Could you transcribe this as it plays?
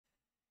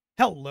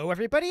Hello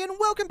everybody and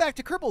welcome back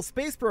to Kerbal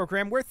Space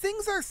Program, where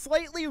things are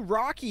slightly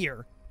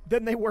rockier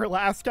than they were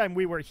last time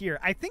we were here.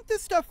 I think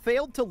this stuff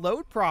failed to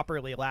load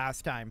properly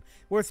last time.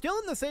 We're still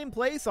in the same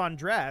place on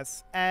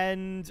Dres,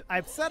 and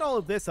I've set all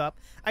of this up.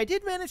 I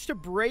did manage to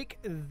break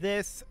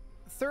this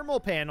thermal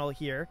panel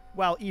here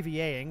while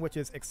EVAing, which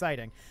is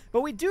exciting.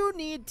 But we do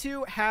need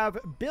to have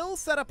Bill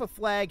set up a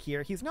flag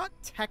here. He's not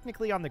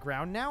technically on the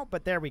ground now,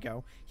 but there we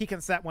go. He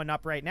can set one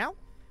up right now.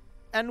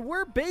 And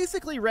we're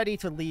basically ready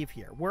to leave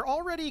here. We're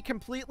already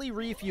completely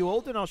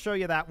refueled, and I'll show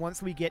you that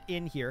once we get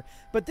in here.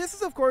 But this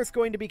is, of course,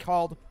 going to be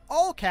called,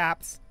 all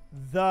caps,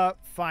 the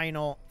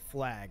final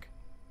flag.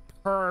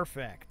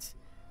 Perfect.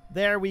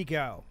 There we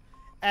go.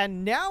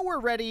 And now we're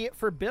ready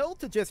for Bill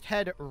to just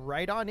head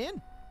right on in.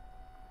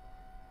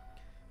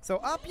 So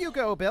up you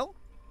go, Bill.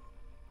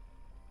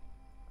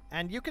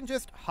 And you can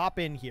just hop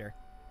in here.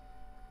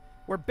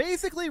 We're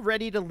basically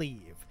ready to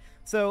leave.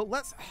 So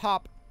let's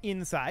hop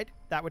inside.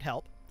 That would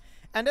help.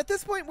 And at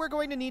this point, we're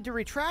going to need to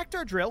retract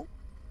our drill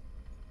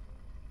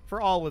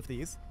for all of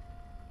these.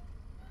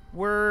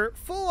 We're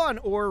full on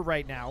ore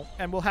right now,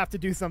 and we'll have to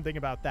do something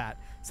about that.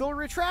 So we'll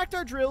retract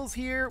our drills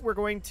here. We're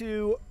going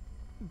to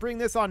bring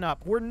this on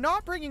up. We're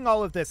not bringing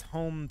all of this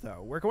home,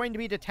 though. We're going to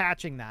be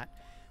detaching that.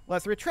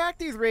 Let's retract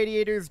these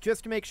radiators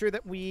just to make sure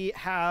that we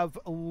have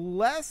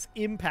less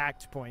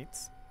impact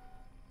points.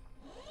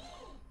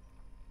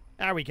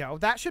 There we go.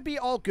 That should be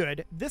all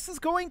good. This is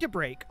going to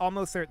break,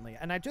 almost certainly.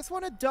 And I just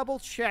want to double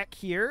check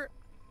here.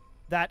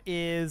 That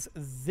is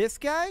this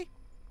guy?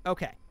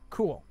 Okay,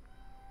 cool.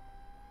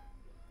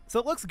 So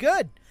it looks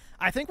good.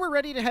 I think we're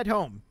ready to head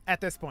home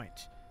at this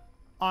point.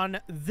 On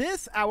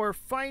this, our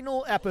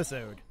final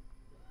episode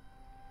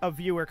of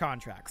viewer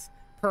contracts.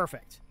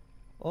 Perfect.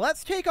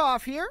 Let's take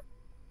off here.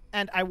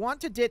 And I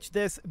want to ditch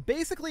this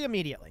basically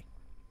immediately.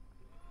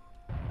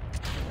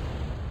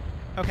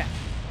 Okay.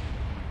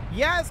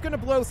 Yeah, it's going to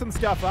blow some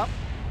stuff up.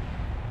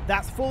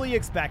 That's fully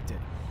expected.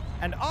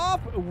 And off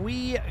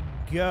we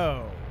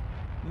go.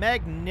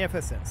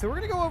 Magnificent. So we're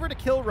going to go over to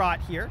Kill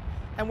Rot here,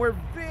 and we're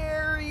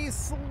very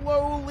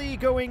slowly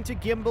going to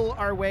gimbal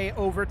our way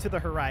over to the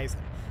horizon.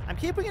 I'm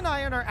keeping an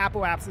eye on our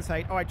apoapsis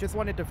height. Oh, I just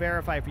wanted to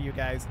verify for you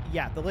guys.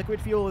 Yeah, the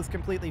liquid fuel is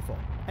completely full.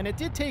 And it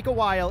did take a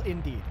while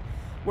indeed.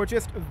 We're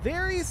just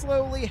very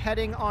slowly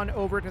heading on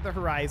over to the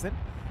horizon.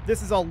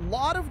 This is a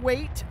lot of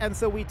weight, and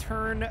so we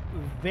turn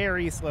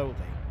very slowly.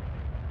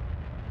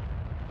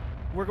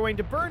 We're going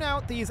to burn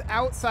out these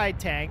outside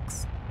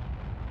tanks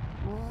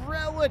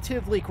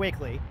relatively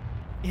quickly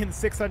in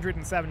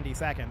 670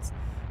 seconds.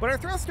 But our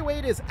thrust to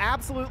weight is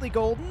absolutely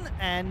golden,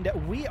 and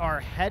we are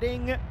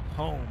heading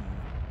home.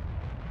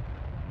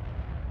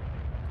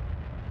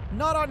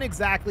 Not on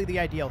exactly the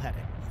ideal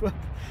heading,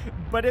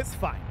 but it's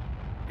fine.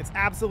 It's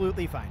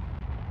absolutely fine.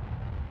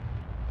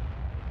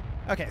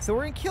 Okay, so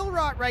we're in Kill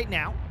Rot right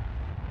now.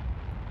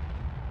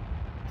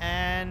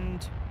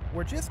 And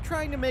we're just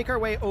trying to make our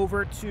way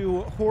over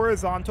to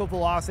horizontal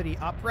velocity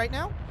up right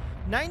now.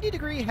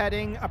 90-degree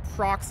heading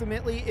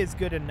approximately is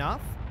good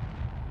enough.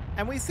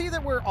 And we see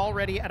that we're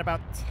already at about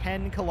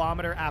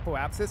 10-kilometer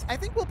apoapsis. I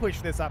think we'll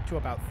push this up to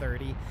about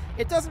 30.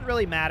 It doesn't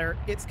really matter.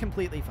 It's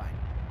completely fine.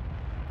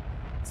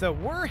 So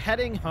we're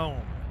heading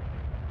home.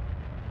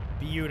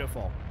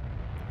 Beautiful.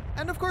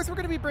 And of course, we're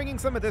going to be bringing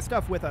some of this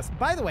stuff with us.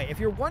 By the way, if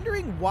you're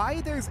wondering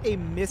why there's a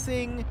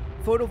missing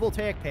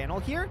photovoltaic panel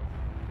here,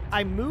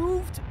 I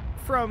moved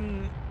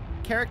from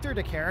character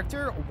to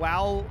character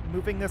while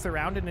moving this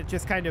around, and it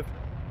just kind of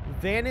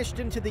vanished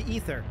into the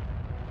ether.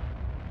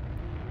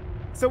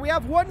 So we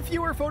have one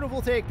fewer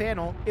photovoltaic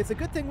panel. It's a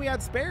good thing we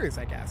had spares,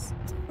 I guess.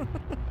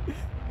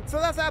 So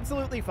that's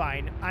absolutely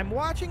fine. I'm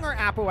watching our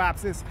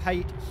apoapsis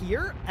height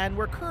here, and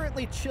we're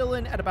currently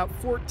chilling at about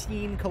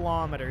 14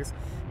 kilometers.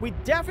 We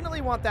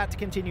definitely want that to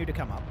continue to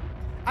come up.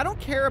 I don't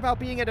care about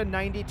being at a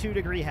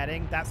 92-degree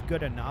heading. That's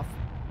good enough.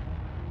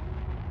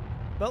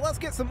 But let's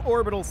get some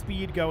orbital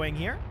speed going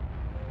here.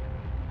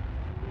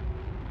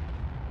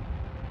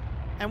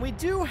 And we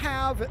do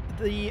have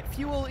the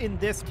fuel in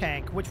this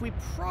tank, which we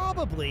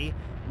probably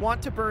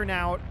want to burn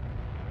out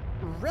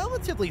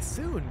relatively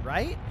soon,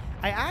 right?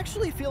 I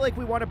actually feel like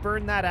we want to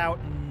burn that out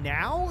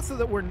now so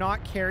that we're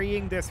not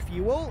carrying this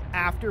fuel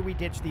after we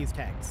ditch these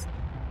tanks.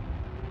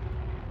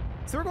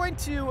 So we're going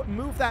to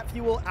move that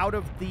fuel out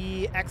of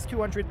the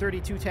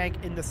X232 tank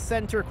in the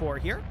center core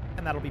here,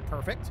 and that'll be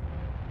perfect.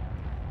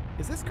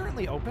 Is this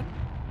currently open?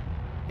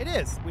 It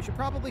is. We should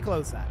probably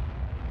close that.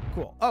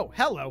 Cool. Oh,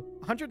 hello.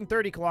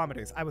 130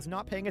 kilometers. I was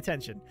not paying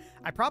attention.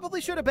 I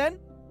probably should have been,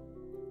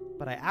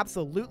 but I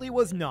absolutely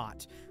was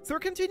not. So we're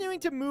continuing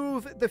to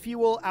move the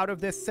fuel out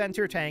of this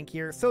center tank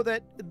here so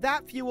that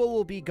that fuel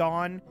will be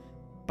gone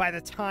by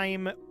the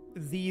time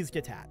these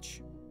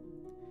detach.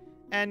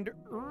 And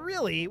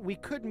really, we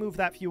could move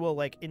that fuel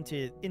like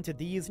into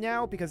these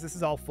now because this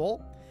is all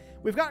full.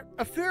 We've got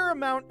a fair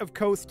amount of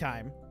coast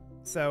time,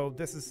 so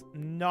this is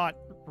not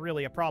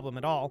really a problem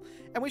at all.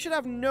 And we should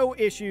have no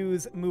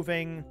issues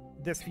moving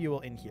this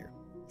fuel in here.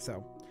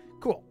 So,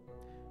 cool.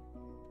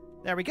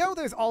 There we go.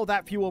 There's all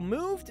that fuel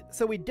moved,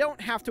 so we don't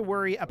have to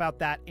worry about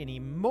that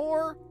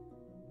anymore.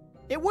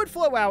 It would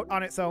flow out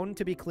on its own,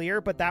 to be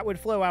clear, but that would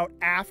flow out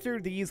after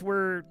these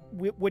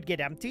would get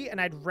empty, and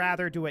I'd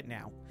rather do it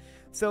now.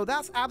 So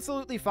that's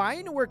absolutely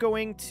fine. We're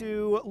going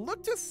to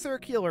look to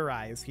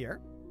circularize here.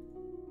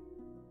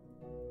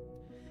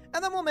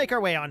 And then we'll make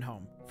our way on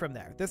home from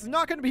there. This is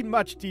not going to be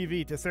much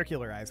DV to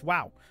circularize.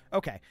 Wow.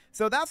 Okay,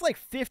 so that's like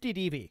 50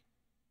 DV.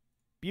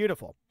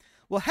 Beautiful.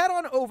 We'll head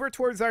on over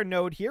towards our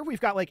node here.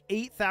 We've got like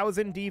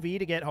 8,000 DV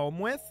to get home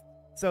with.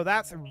 So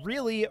that's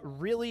really,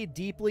 really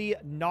deeply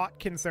not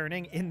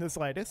concerning in the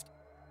slightest.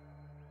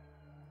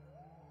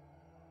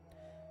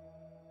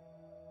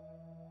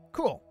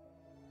 Cool.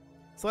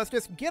 So let's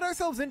just get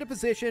ourselves into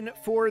position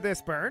for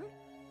this burn.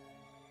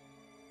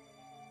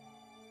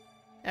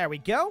 There we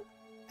go.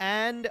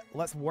 And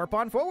let's warp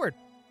on forward.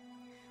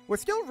 We're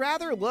still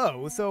rather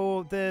low,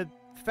 so the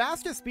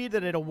fastest speed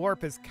that it'll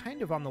warp is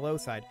kind of on the low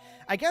side.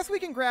 I guess we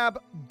can grab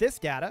this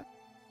data.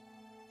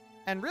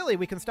 And really,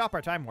 we can stop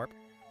our time warp.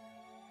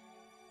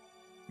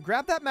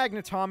 Grab that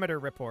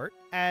magnetometer report,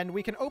 and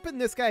we can open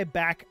this guy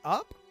back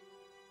up.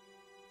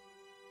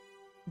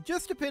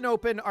 Just to pin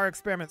open our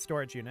experiment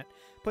storage unit.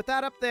 Put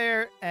that up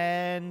there,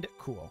 and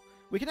cool.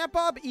 We can have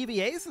Bob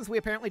EVA, since we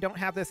apparently don't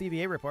have this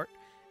EVA report.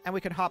 And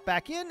we can hop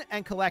back in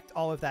and collect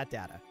all of that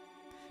data.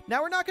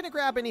 Now, we're not going to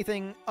grab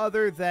anything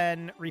other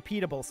than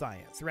repeatable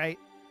science, right?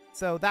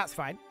 So that's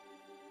fine.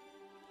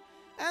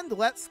 And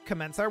let's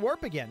commence our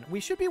warp again. We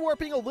should be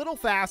warping a little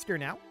faster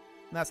now.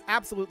 That's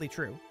absolutely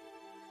true.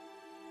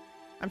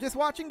 I'm just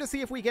watching to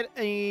see if we get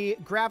a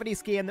gravity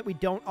scan that we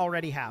don't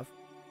already have.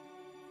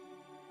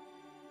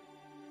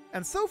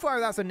 And so far,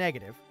 that's a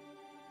negative.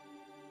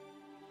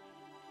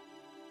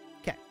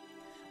 Okay.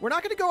 We're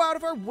not going to go out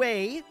of our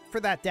way for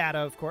that data,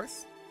 of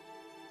course.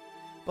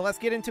 But let's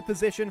get into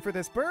position for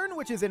this burn,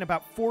 which is in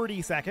about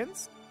 40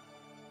 seconds.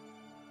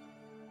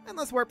 And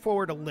let's warp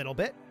forward a little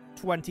bit.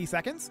 20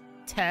 seconds.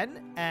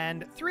 10,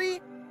 and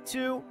 3,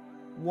 2,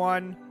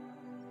 1,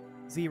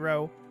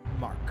 0,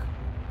 mark.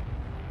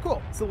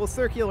 Cool, so we'll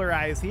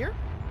circularize here.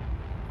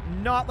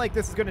 Not like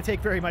this is going to take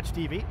very much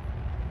DV.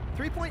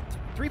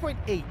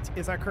 3.8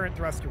 is our current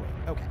thruster weight.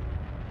 Okay.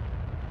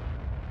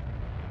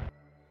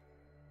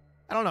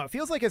 I don't know, it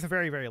feels like it's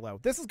very, very low.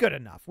 This is good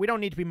enough. We don't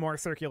need to be more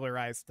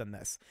circularized than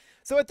this.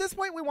 So at this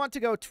point, we want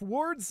to go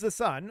towards the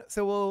sun.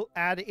 So we'll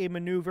add a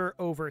maneuver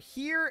over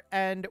here,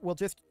 and we'll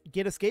just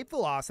get escape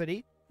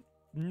velocity.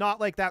 Not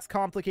like that's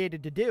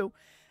complicated to do.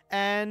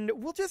 And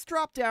we'll just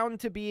drop down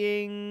to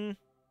being...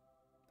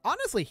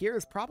 Honestly, here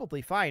is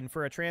probably fine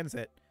for a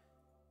transit.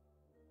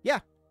 Yeah,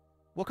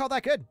 we'll call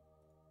that good.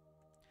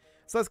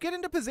 So let's get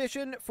into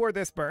position for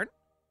this burn.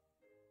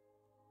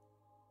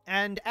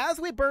 And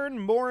as we burn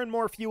more and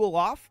more fuel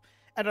off,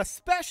 and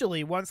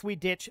especially once we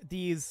ditch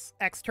these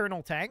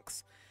external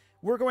tanks,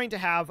 we're going to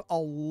have a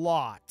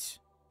lot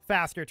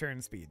faster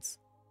turn speeds.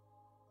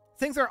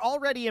 Things are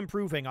already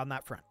improving on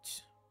that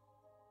front.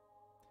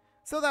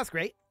 So that's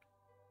great.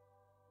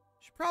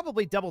 Should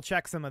probably double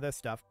check some of this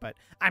stuff, but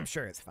I'm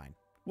sure it's fine.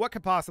 What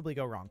could possibly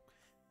go wrong?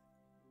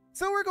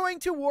 So we're going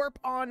to warp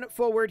on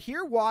forward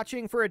here,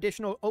 watching for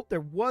additional... Oh, there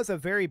was a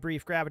very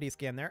brief gravity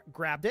scan there.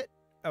 Grabbed it.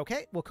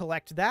 Okay, we'll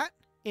collect that.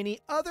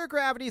 Any other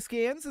gravity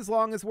scans as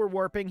long as we're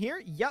warping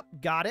here? Yep,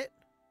 got it.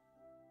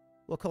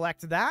 We'll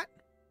collect that.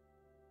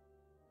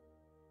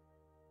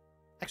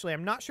 Actually,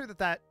 I'm not sure that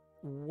that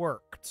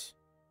worked.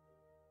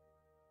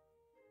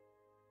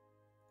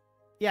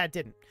 Yeah, it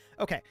didn't.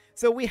 Okay,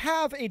 so we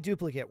have a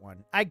duplicate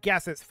one. I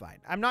guess it's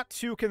fine. I'm not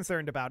too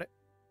concerned about it.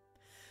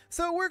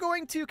 So we're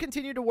going to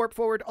continue to warp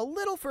forward a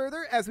little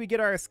further as we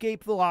get our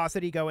escape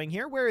velocity going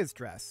here. Where is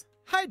Dres?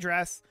 Hi,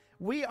 Dres.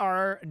 We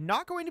are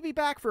not going to be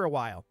back for a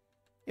while.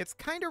 It's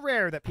kind of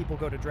rare that people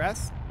go to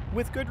Dres,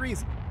 with good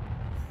reason.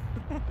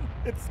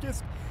 It's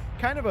just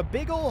kind of a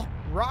big ol'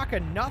 rock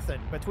of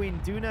nothing between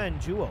Duna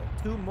and Jewel.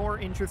 Two more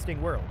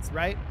interesting worlds,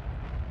 right?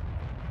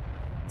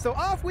 So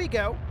off we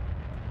go.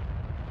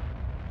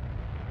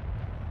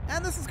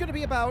 And this is going to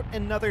be about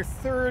another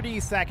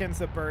 30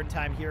 seconds of burn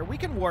time here. We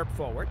can warp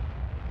forward.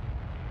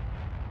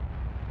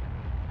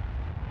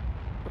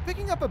 We're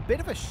picking up a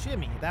bit of a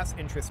shimmy. That's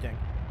interesting.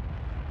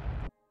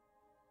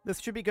 This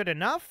should be good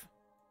enough.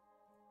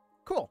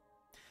 Cool.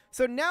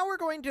 So now we're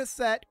going to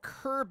set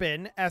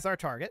Kerbin as our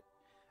target.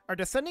 Our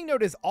descending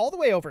node is all the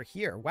way over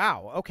here.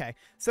 Wow, okay.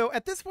 So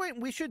at this point,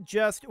 we should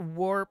just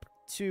warp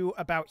to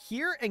about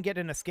here and get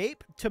an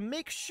escape to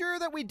make sure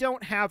that we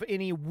don't have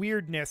any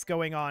weirdness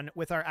going on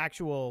with our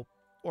actual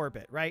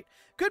orbit, right?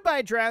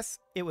 Goodbye, Dres.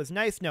 It was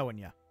nice knowing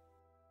you.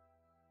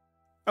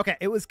 Okay,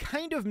 it was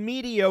kind of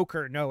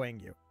mediocre knowing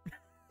you.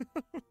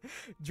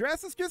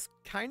 Dres is just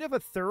kind of a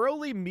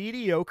thoroughly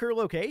mediocre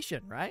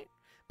location, right?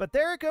 But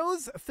there it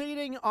goes,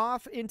 fading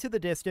off into the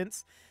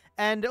distance.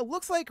 And it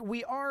looks like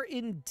we are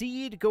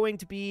indeed going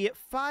to be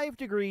 5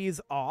 degrees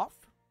off.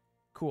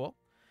 Cool.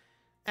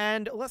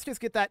 And let's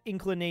just get that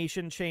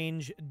inclination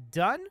change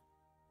done.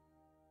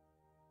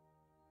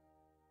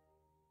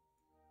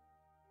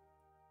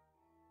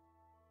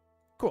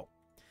 Cool.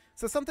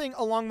 So something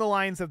along the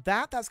lines of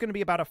that. That's going to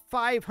be about a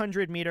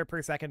 500 meter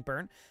per second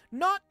burn.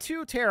 Not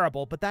too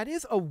terrible, but that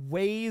is a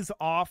ways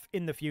off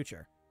in the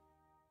future.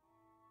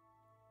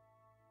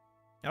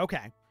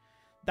 Okay.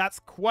 That's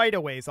quite a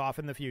ways off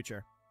in the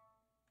future.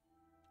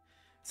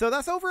 So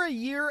that's over a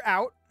year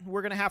out.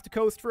 We're going to have to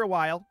coast for a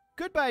while.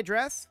 Goodbye,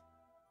 Dres.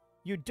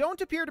 You don't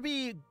appear to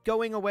be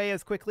going away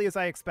as quickly as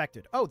I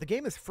expected. Oh, the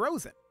game is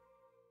frozen.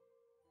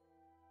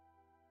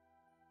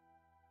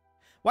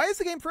 Why is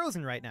the game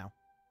frozen right now?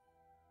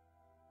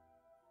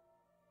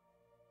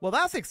 Well,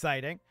 that's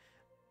exciting.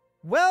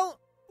 Well,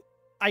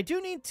 I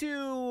do need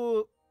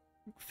to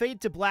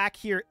fade to black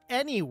here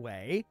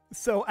anyway,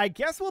 so I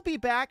guess we'll be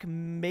back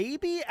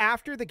maybe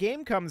after the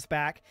game comes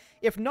back.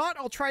 If not,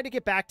 I'll try to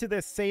get back to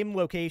this same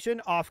location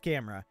off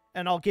camera,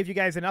 and I'll give you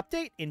guys an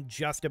update in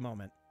just a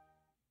moment.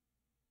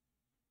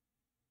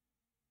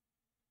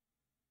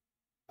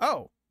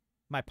 Oh,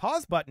 my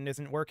pause button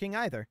isn't working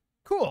either.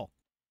 Cool.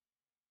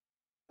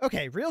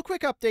 Okay, real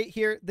quick update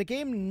here. The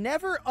game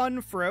never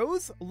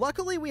unfroze.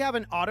 Luckily, we have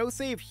an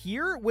autosave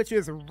here, which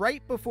is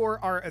right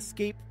before our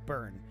escape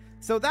burn.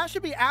 So that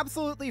should be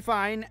absolutely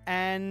fine,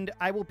 and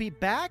I will be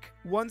back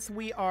once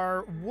we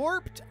are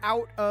warped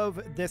out of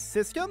this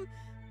system,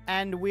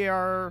 and we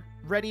are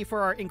ready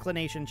for our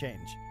inclination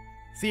change.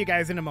 See you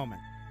guys in a moment.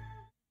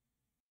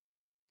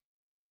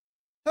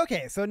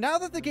 Okay, so now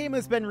that the game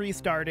has been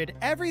restarted,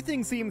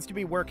 everything seems to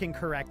be working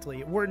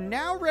correctly. We're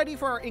now ready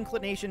for our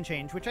inclination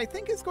change, which I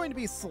think is going to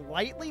be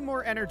slightly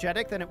more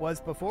energetic than it was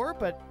before,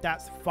 but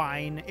that's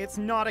fine. It's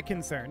not a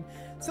concern.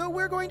 So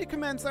we're going to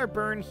commence our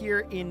burn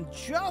here in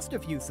just a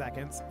few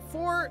seconds.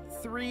 4,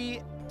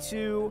 3,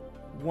 2,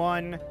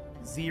 1,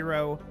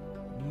 0,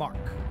 mark.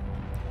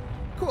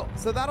 Cool,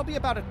 so that'll be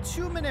about a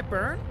 2-minute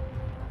burn.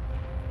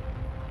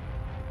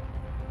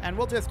 And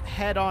we'll just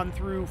head on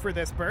through for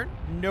this burn.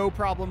 No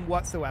problem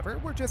whatsoever.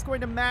 We're just going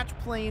to match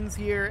planes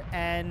here,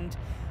 and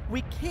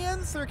we can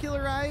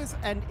circularize,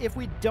 and if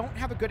we don't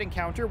have a good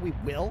encounter, we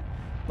will.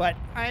 But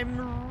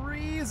I'm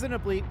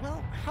reasonably...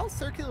 Well, how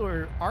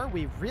circular are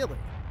we, really?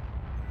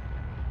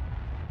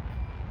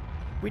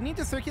 We need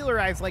to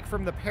circularize, like,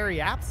 from the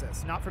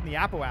periapsis, not from the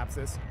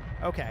apoapsis.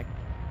 Okay.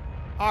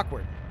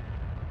 Awkward.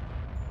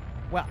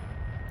 Well,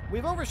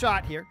 we've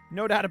overshot here.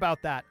 No doubt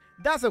about that.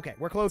 That's okay.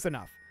 We're close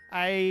enough.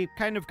 I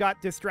kind of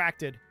got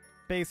distracted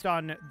based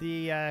on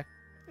the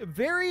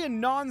very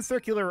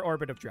non-circular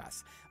orbit of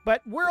Dres.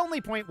 But we're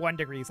only 0.1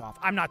 degrees off.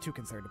 I'm not too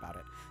concerned about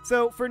it.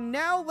 So for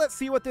now, let's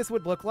see what this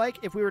would look like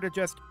if we were to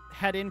just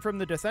head in from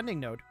the descending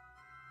node.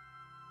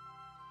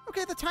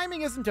 Okay, the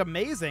timing isn't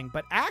amazing,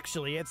 but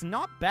actually it's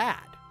not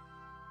bad.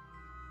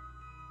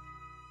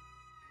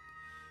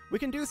 We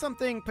can do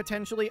something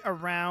potentially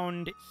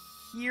around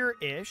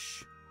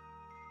here-ish.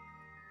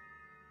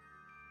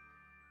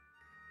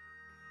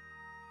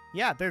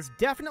 Yeah, there's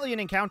definitely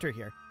an encounter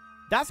here.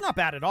 That's not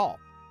bad at all.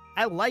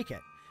 I like it.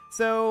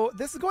 So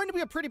this is going to be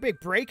a pretty big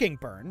braking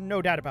burn,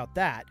 no doubt about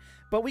that.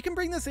 But we can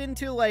bring this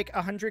into like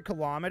 100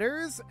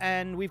 kilometers,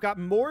 and we've got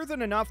more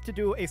than enough to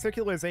do a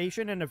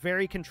circularization and a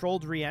very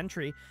controlled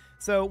re-entry.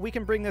 So we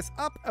can bring this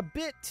up a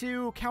bit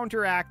to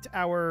counteract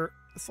our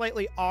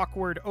slightly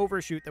awkward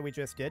overshoot that we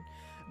just did.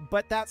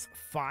 But that's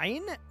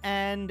fine,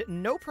 and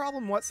no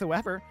problem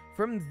whatsoever.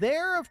 From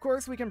there, of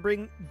course, we can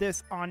bring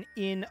this on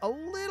in a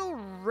little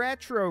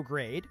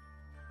retrograde.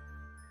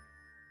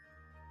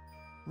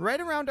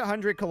 Right around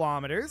 100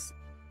 kilometers.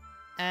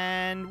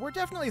 And we're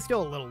definitely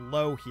still a little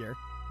low here.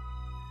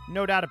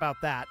 No doubt about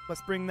that.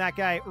 Let's bring that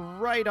guy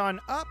right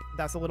on up.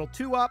 That's a little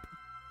too up.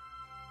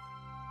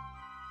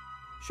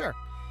 Sure.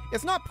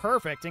 It's not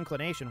perfect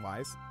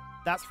inclination-wise.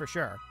 That's for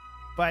sure.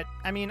 But,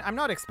 I mean, I'm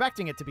not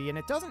expecting it to be, and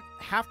it doesn't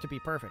have to be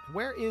perfect.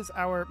 Where is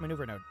our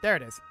maneuver node? There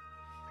it is.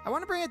 I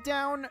want to bring it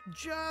down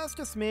just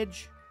a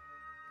smidge.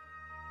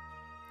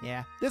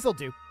 Yeah, this'll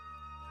do.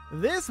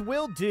 This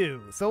will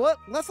do. So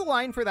let's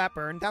align for that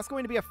burn. That's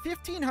going to be a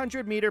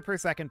 1,500 meter per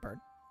second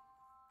burn.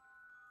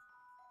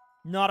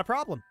 Not a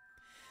problem.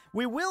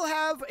 We will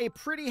have a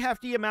pretty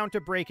hefty amount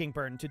of braking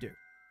burn to do,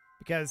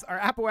 because our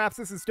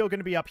apoapsis is still going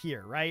to be up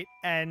here, right?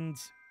 And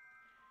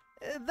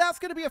that's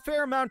going to be a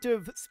fair amount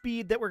of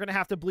speed that we're going to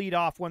have to bleed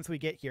off once we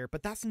get here,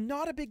 but that's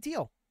not a big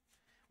deal.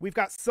 We've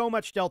got so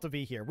much delta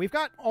V here. We've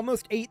got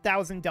almost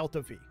 8,000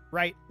 delta V,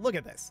 right? Look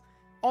at this.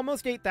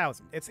 Almost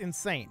 8,000. It's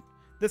insane.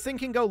 This thing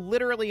can go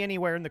literally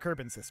anywhere in the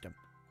Kerbin system.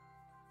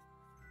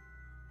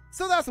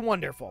 So that's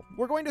wonderful.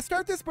 We're going to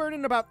start this burn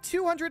in about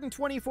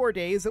 224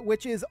 days,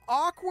 which is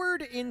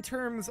awkward in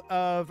terms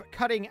of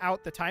cutting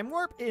out the time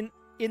warp in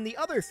the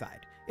other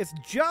side. It's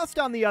just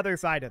on the other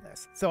side of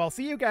this. So I'll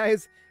see you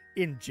guys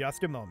in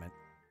just a moment.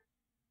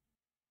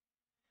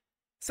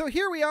 So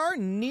here we are,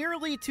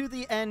 nearly to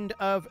the end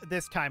of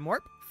this time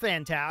warp.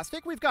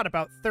 Fantastic. We've got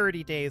about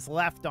 30 days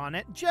left on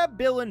it. Jeb,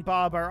 Bill, and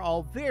Bob are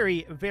all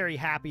very, very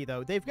happy,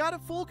 though. They've got a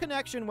full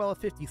connection, well, a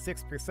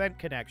 56%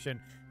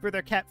 connection for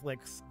their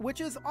Ketflix, which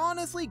is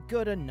honestly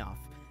good enough.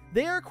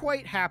 They are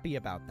quite happy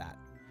about that.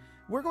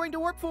 We're going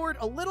to warp forward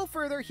a little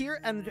further here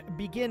and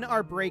begin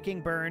our braking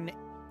burn.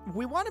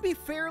 We want to be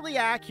fairly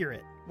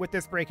accurate with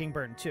this braking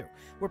burn too.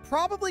 We're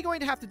probably going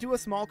to have to do a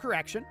small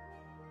correction.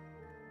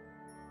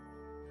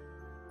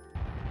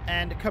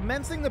 And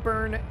commencing the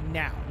burn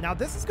now. Now,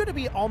 this is going to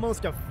be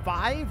almost a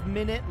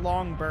 5-minute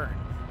long burn.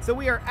 So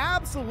we are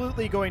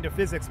absolutely going to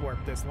physics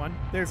warp this one.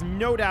 There's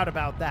no doubt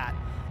about that.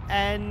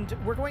 And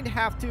we're going to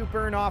have to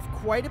burn off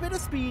quite a bit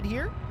of speed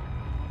here.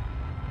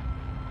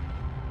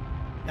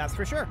 That's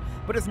for sure.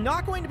 But it's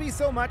not going to be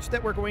so much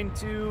that we're going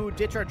to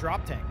ditch our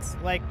drop tanks.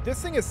 Like,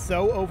 this thing is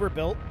so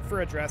overbuilt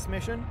for a Dres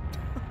mission.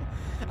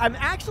 I'm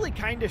actually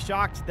kind of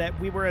shocked that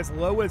we were as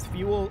low as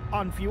fuel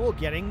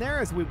getting there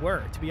as we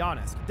were, to be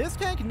honest. This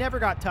tank never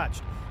got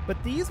touched,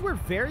 but these were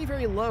very,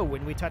 very low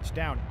when we touched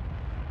down.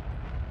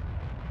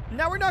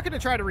 Now, we're not going to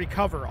try to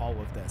recover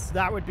all of this.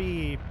 That would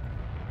be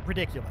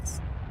ridiculous.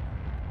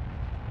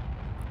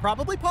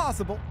 Probably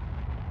possible,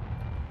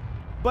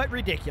 but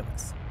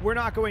ridiculous. We're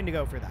not going to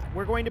go for that.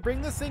 We're going to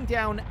bring this thing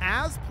down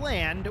as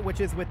planned,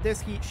 which is with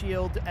this heat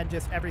shield and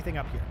just everything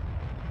up here.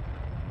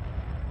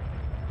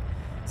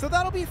 So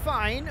that'll be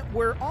fine.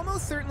 We're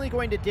almost certainly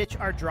going to ditch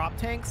our drop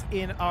tanks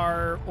in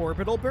our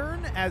orbital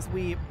burn as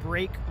we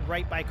brake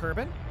right by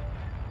Kerbin.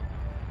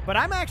 But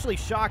I'm actually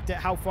shocked at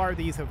how far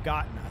these have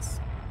gotten us.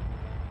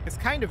 It's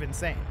kind of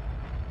insane.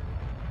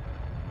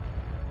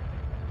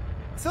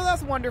 So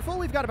that's wonderful.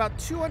 We've got about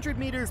 200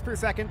 meters per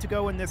second to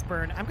go in this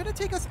burn. I'm going to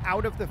take us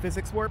out of the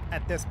physics warp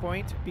at this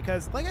point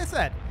because, like I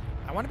said,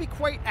 I want to be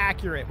quite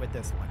accurate with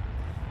this one.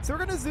 So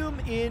we're going to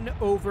zoom in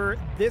over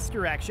this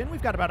direction.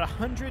 We've got about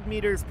 100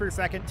 meters per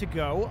second to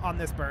go on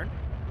this burn.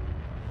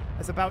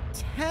 That's about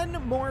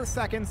 10 more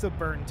seconds of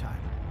burn time.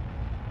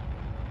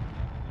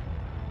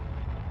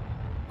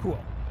 Cool.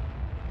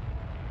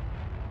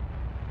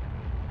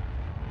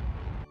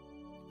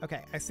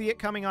 Okay, I see it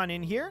coming on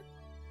in here.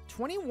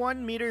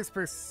 21 meters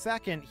per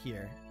second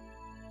here.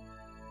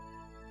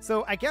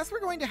 So I guess we're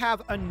going to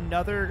have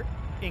another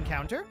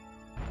encounter.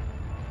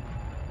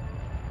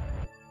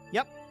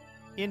 Yep,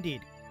 indeed.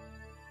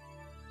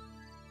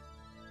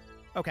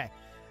 Okay,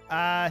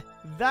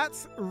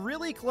 that's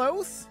really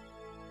close,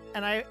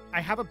 and I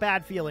have a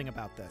bad feeling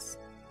about this.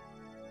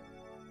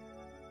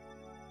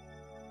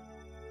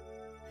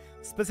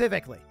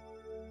 Specifically.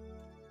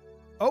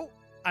 Oh,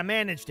 I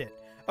managed it.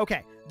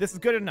 Okay, this is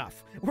good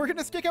enough. We're going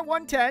to stick at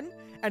 110,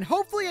 and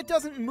hopefully it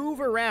doesn't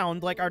move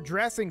around like our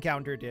Dres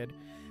encounter did.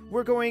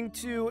 We're going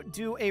to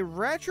do a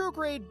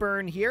retrograde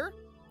burn here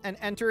and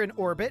enter an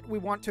orbit. We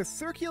want to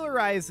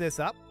circularize this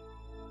up.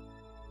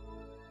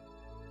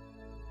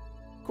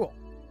 Cool.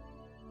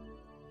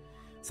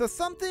 So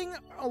something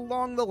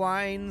along the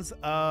lines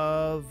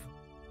of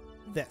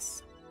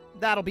this.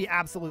 That'll be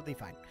absolutely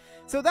fine.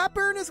 So that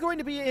burn is going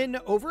to be in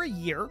over a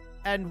year,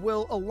 and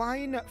we'll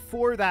align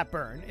for that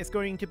burn. It's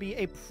going to be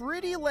a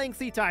pretty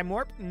lengthy time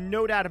warp,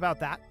 no doubt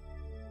about that.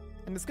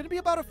 And it's going to be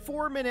about a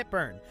 4-minute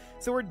burn.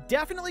 So we're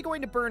definitely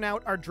going to burn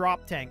out our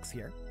drop tanks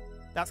here.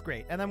 That's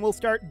great. And then we'll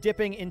start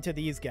dipping into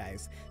these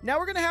guys. Now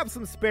we're going to have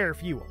some spare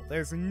fuel.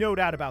 There's no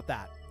doubt about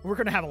that. We're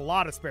going to have a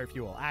lot of spare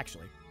fuel,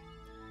 actually.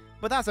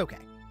 But that's okay.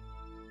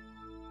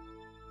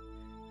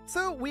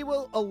 So we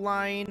will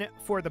align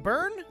for the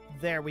burn.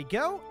 There we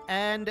go.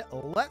 And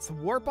let's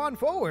warp on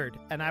forward.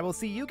 And I will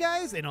see you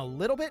guys in a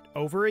little bit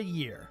over a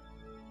year.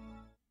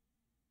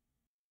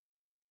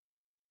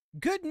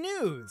 Good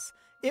news!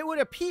 It would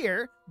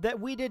appear that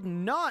we did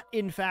not,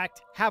 in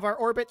fact, have our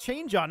orbit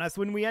change on us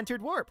when we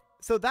entered warp.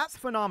 So that's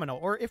phenomenal.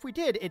 Or if we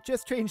did, it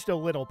just changed a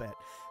little bit.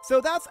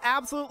 So that's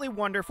absolutely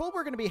wonderful.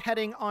 We're going to be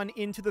heading on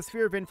into the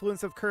sphere of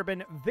influence of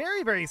Kerbin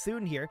very, very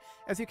soon here.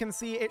 As you can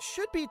see, it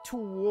should be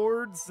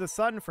towards the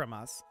sun from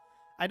us.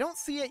 I don't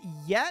see it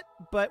yet,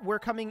 but we're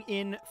coming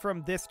in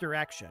from this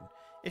direction.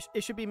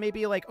 It should be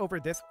maybe like over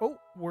this. Oh,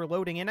 we're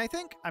loading in, I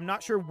think. I'm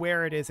not sure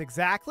where it is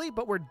exactly,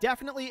 but we're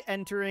definitely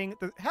entering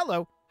the...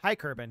 Hello. Hi,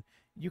 Kerbin.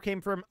 You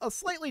came from a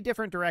slightly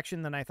different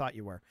direction than I thought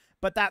you were,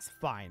 but that's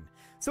fine.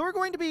 So we're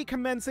going to be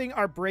commencing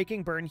our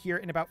braking burn here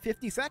in about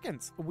 50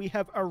 seconds. We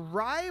have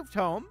arrived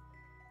home,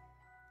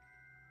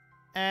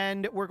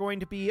 and we're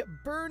going to be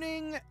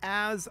burning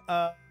as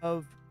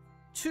of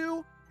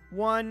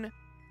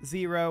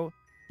 2-1-0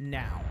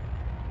 now.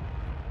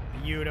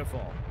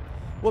 Beautiful.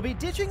 We'll be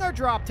ditching our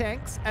drop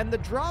tanks, and the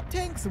drop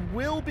tanks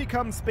will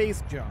become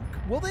space junk.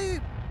 Will they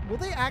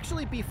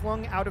actually be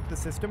flung out of the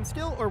system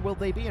still, or will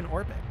they be in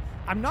orbit?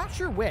 I'm not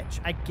sure which.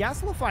 I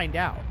guess we'll find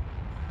out.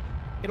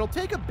 It'll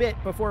take a bit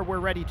before we're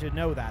ready to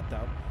know that,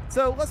 though.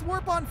 So let's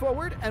warp on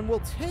forward, and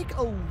we'll take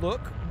a look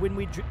when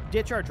we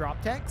ditch our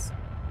drop tanks.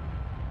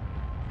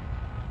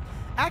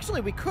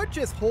 Actually, we could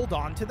just hold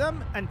on to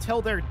them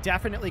until they're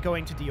definitely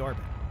going to deorbit.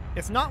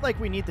 It's not like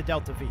we need the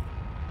Delta V.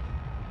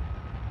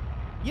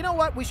 You know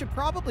what? We should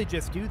probably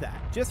just do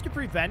that, just to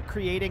prevent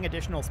creating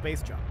additional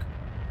space junk.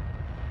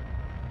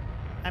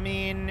 I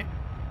mean,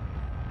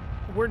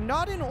 we're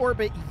not in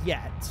orbit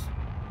yet,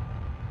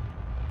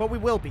 but we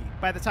will be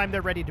by the time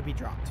they're ready to be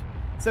dropped.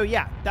 So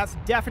yeah, that's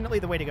definitely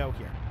the way to go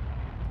here.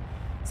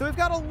 So we've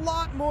got a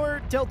lot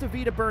more Delta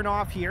V to burn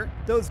off here.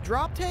 Those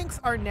drop tanks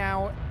are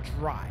now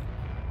dry.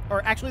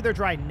 Or actually, they're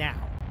dry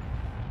now.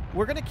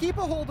 We're going to keep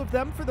a hold of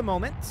them for the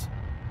moment.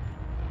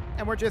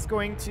 and we're just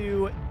going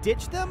to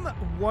ditch them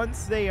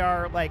once they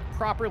are, like,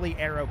 properly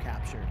arrow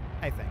captured,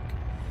 I think.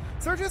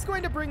 So we're just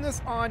going to bring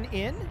this on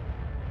in.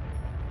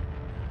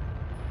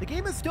 The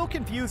game is still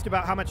confused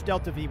about how much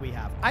Delta V we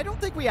have. I don't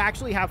think we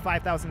actually have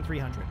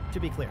 5,300, to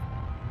be clear.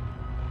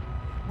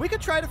 We could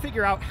try to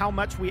figure out how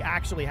much we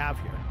actually have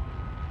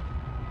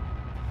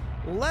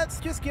here. Let's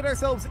just get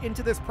ourselves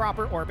into this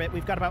proper orbit.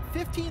 We've got about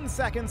 15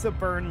 seconds of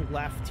burn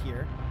left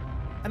here.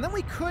 And then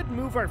we could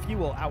move our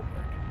fuel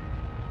outward,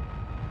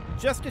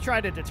 just to try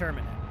to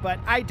determine it. But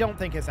I don't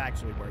think it's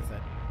actually worth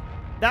it.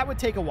 That would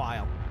take a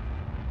while.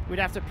 We'd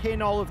have to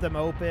pin all of them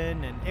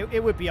open, and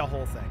it would be a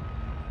whole thing.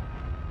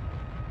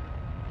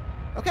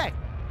 Okay.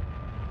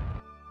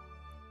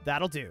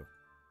 That'll do.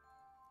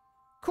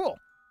 Cool.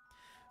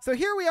 So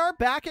here we are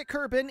back at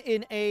Kerbin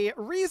in a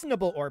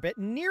reasonable orbit,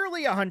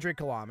 nearly 100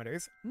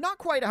 kilometers. Not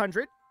quite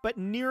 100, but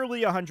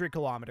nearly 100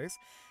 kilometers.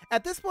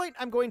 At this point,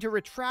 I'm going to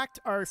retract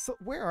our...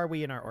 Where are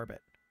we in our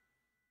orbit?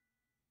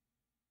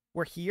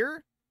 We're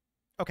here?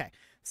 Okay.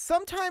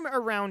 Sometime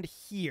around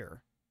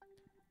here,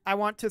 I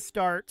want to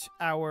start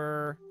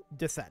our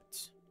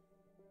descent.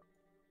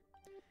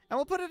 And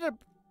we'll put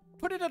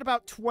it at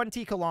about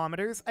 20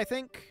 kilometers, I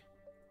think.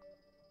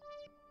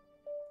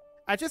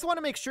 I just want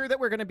to make sure that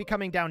we're going to be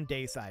coming down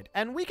dayside.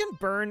 And we can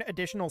burn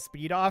additional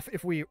speed off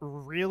if we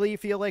really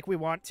feel like we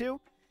want to.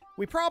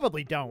 We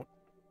probably don't.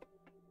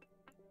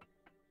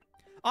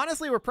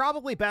 Honestly, we're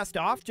probably best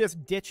off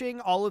just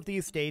ditching all of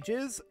these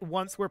stages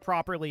once we're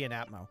properly in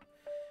Atmo.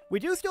 We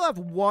do still have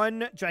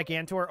one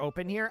Gigantor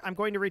open here. I'm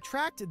going to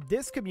retract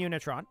this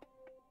Communitron.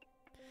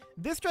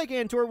 This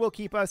Gigantor will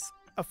keep us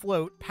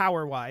afloat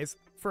power-wise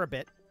for a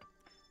bit.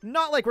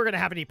 Not like we're going to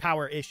have any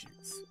power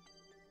issues.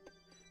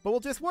 But we'll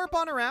just warp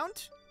on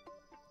around,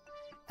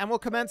 and we'll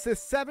commence this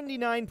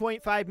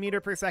 79.5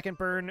 meter per second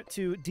burn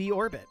to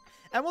deorbit.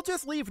 And we'll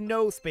just leave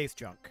no space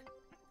junk.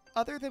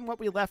 Other than what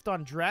we left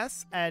on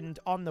Dres and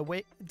on the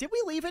way... Did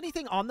we leave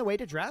anything on the way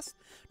to Dres?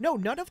 No,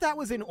 none of that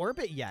was in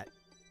orbit yet.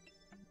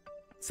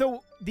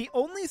 So the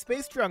only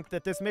space junk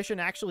that this mission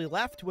actually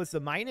left was the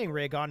mining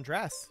rig on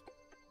Dres.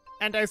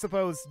 And I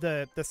suppose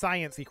the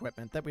science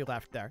equipment that we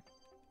left there.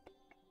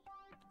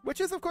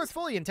 Which is, of course,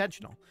 fully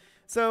intentional.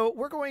 So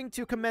we're going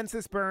to commence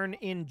this burn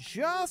in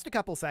just a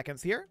couple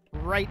seconds here.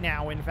 Right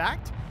now, in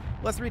fact.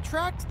 Let's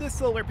retract this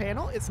solar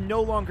panel. It's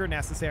no longer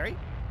necessary.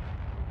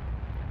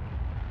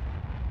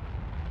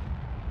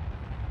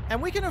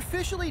 And we can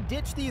officially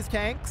ditch these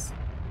tanks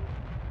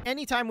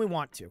anytime we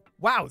want to.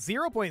 Wow,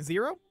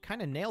 0.0?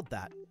 Kind of nailed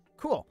that.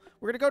 Cool.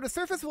 We're going to go to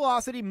surface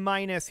velocity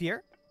minus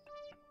here.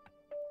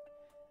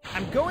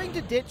 I'm going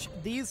to ditch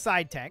these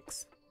side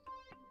tanks.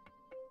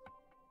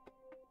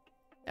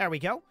 There we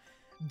go.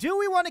 Do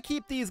we want to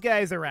keep these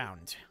guys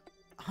around?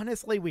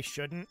 Honestly, we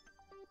shouldn't.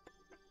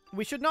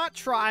 We should not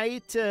try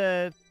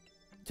to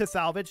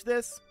salvage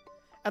this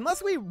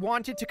unless we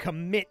wanted to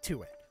commit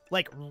to it.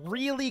 Like,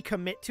 really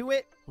commit to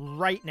it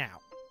right now.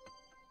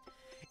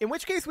 In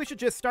which case, we should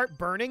just start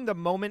burning the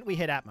moment we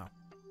hit Atmo.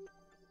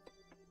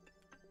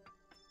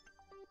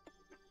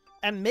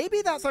 And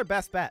maybe that's our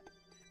best bet.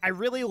 I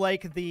really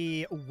like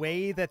the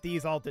way that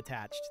these all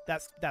detached.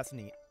 That's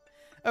neat.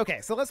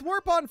 Okay, so let's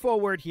warp on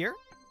forward here.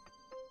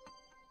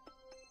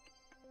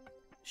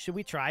 Should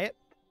we try it?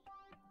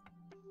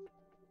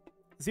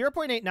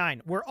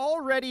 0.89. We're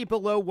already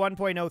below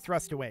 1.0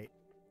 thrust to weight.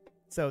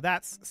 So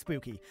that's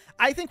spooky.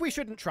 I think we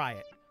shouldn't try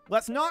it.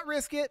 Let's not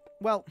risk it.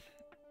 Well,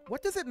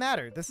 what does it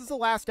matter? This is the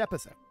last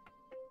episode.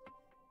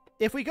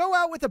 If we go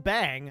out with a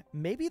bang,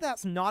 maybe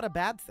that's not a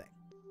bad thing.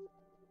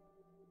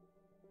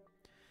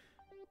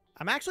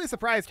 I'm actually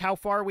surprised how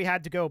far we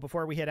had to go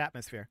before we hit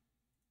atmosphere.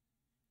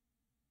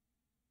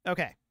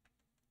 Okay.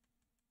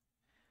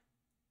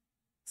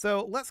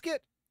 So let's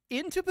get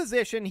into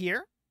position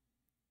here.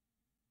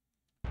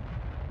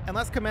 And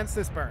let's commence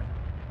this burn.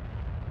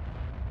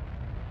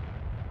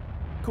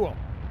 Cool.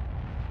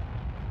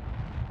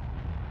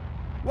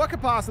 What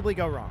could possibly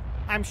go wrong?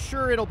 I'm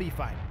sure it'll be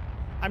fine.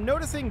 I'm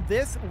noticing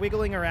this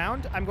wiggling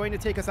around. I'm going to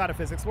take us out of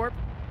physics warp.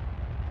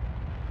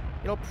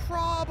 It'll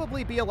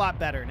probably be a lot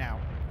better now.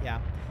 Yeah.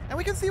 And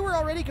we can see we're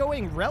already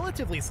going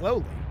relatively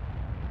slowly.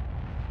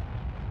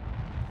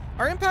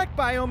 Our impact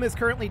biome is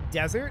currently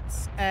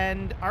deserts,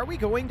 and are we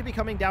going to be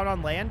coming down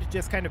on land,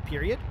 just kind of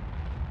period?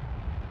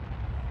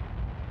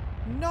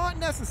 Not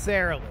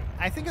necessarily.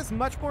 I think it's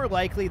much more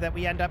likely that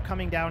we end up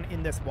coming down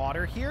in this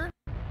water here.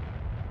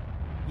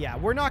 Yeah,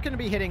 we're not going to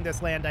be hitting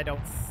this land, I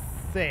don't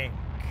think.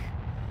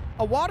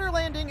 A water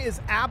landing is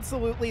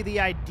absolutely the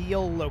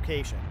ideal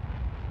location.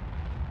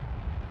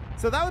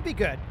 So that would be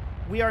good.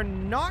 We are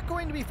not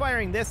going to be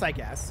firing this, I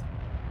guess.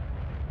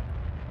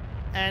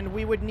 And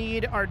we would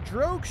need our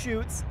drogue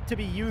chutes to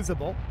be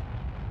usable.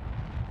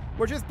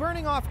 We're just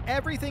burning off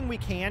everything we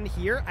can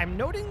here. I'm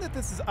noting that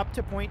this is up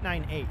to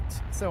 0.98.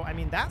 So, I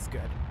mean, that's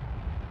good.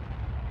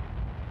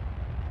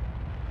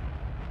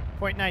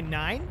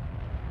 0.99?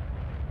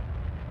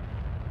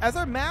 As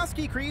our mass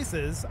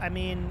decreases, I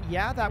mean,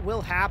 yeah, that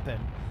will happen.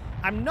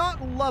 I'm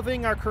not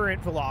loving our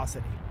current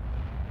velocity.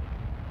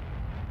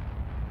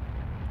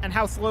 And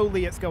how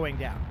slowly it's going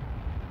down.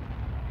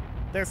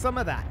 There's some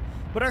of that.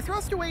 But our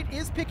thrust to weight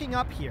is picking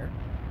up here.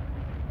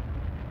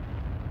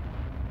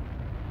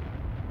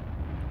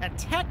 And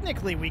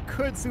technically, we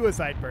could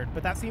suicide burn,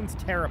 but that seems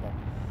terrible.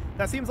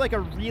 That seems like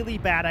a really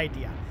bad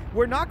idea.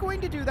 We're not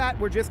going to do that.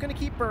 We're just going to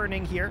keep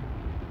burning here.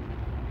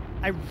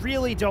 I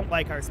really don't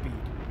like our speed.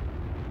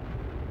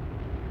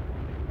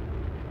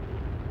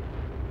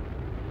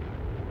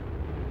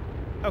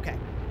 Okay.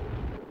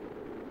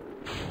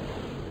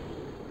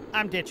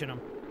 I'm ditching them.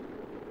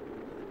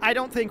 I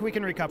don't think we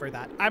can recover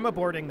that. I'm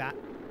aborting that.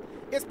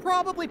 It's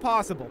probably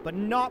possible, but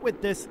not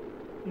with this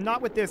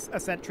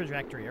ascent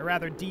trajectory, or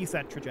rather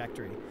descent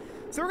trajectory.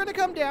 So we're going to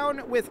come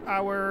down with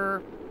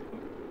our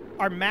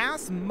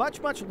mass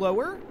much, much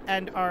lower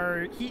and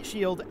our heat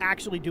shield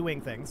actually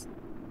doing things.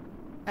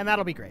 And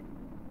that'll be great.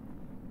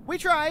 We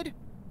tried,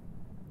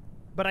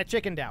 but I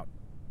chickened out.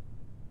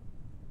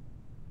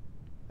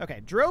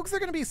 Okay, drogues are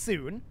going to be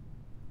soon.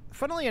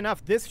 Funnily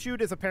enough, this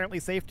chute is apparently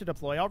safe to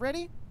deploy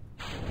already.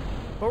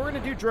 But we're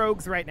going to do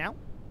drogues right now.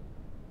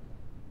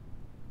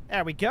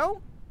 There we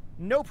go.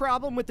 No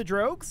problem with the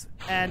drogues.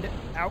 And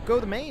out go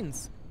the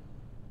mains.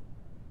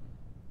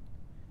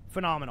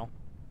 Phenomenal.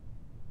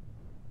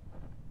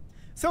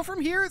 So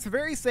from here, it's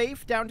very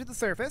safe down to the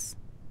surface.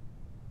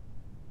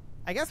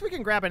 I guess we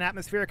can grab an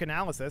atmospheric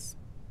analysis.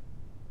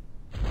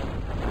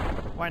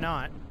 Why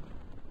not?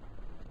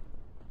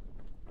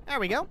 There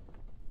we go.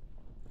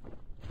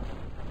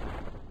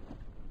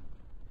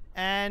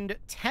 And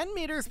 10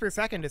 meters per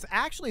second is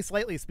actually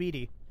slightly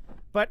speedy,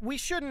 but we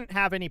shouldn't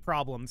have any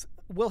problems.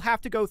 We'll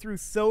have to go through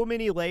so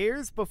many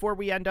layers before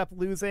we end up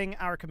losing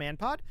our command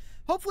pod.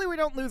 Hopefully we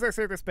don't lose our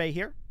service bay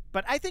here,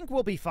 but I think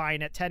we'll be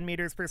fine at 10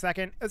 meters per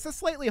second. It's a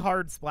slightly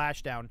hard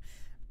splashdown,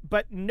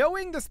 but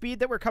knowing the speed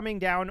that we're coming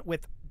down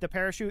with the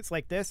parachutes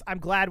like this, I'm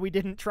glad we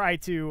didn't try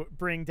to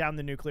bring down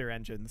the nuclear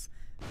engines.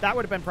 That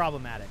would have been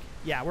problematic.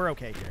 Yeah, we're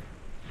okay here.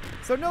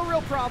 So no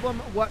real problem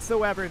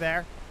whatsoever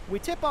there. We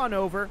tip on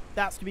over.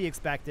 That's to be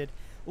expected.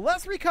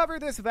 Let's recover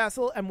this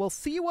vessel, and we'll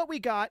see what we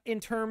got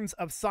in terms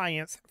of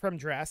science from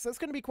Dres. That's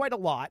going to be quite a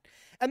lot.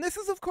 And this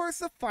is, of course,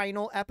 the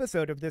final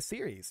episode of this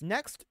series.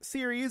 Next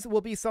series will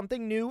be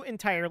something new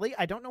entirely.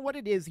 I don't know what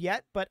it is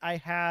yet, but I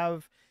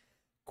have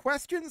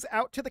questions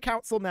out to the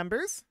council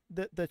members,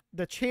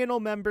 the channel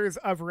members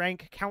of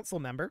rank council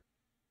member.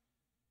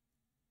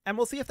 And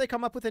we'll see if they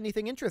come up with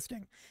anything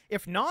interesting.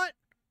 If not,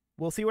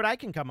 we'll see what I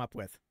can come up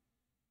with.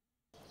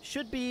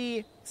 Should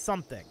be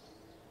something.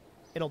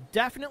 It'll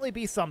definitely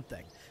be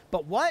something.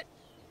 But what?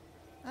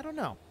 I don't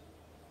know.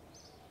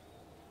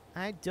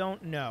 I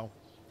don't know.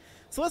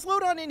 So let's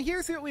load on in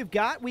here, see what we've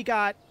got. We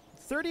got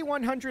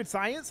 3,100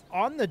 science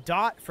on the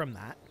dot from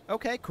that.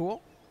 Okay,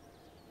 cool.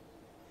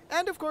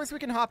 And of course we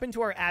can hop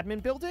into our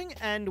admin building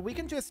and we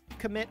can just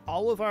commit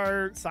all of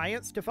our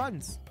science to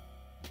funds.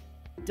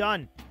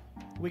 Done.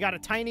 We got a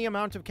tiny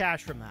amount of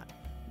cash from that.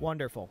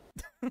 Wonderful.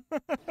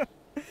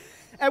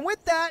 And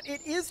with that,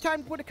 it is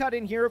time to put a cut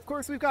in here. Of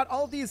course, we've got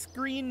all these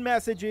screen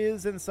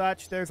messages and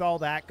such. There's all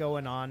that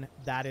going on.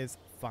 That is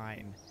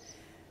fine.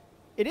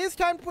 It is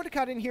time to put a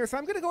cut in here, so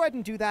I'm going to go ahead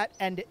and do that.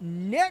 And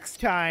next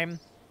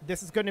time,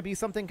 this is going to be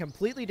something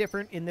completely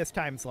different in this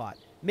time slot.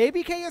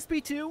 Maybe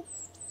KSP2?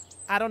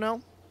 I don't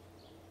know.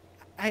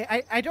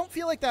 I don't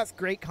feel like that's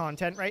great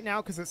content right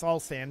now because it's all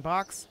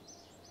sandbox.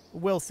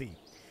 We'll see.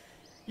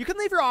 You can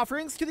leave your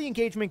offerings to the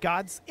engagement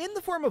gods in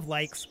the form of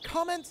likes,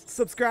 comments,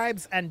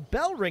 subscribes, and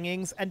bell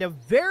ringings, and a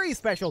very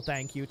special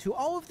thank you to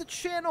all of the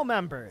channel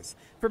members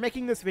for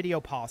making this video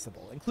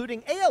possible,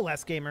 including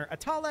ALS Gamer,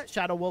 Atala,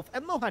 Shadowwolf,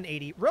 and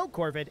Lohan80, Rogue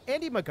Corvid,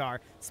 Andy Magar,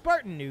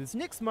 Spartan News,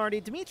 Nick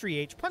Smarty, Dimitri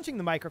H, Punching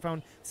the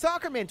Microphone,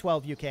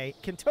 Soccerman12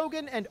 UK,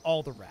 Kentogan, and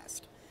all the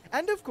rest.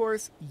 And of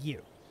course,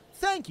 you.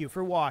 Thank you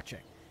for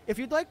watching. If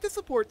you'd like to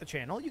support the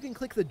channel, you can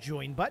click the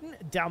join button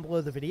down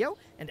below the video,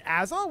 and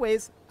as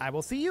always, I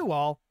will see you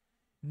all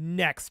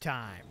next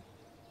time.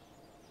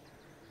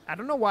 I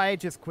don't know why I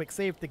just quick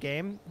saved the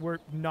game. We're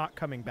not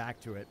coming back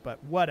to it,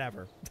 but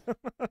whatever.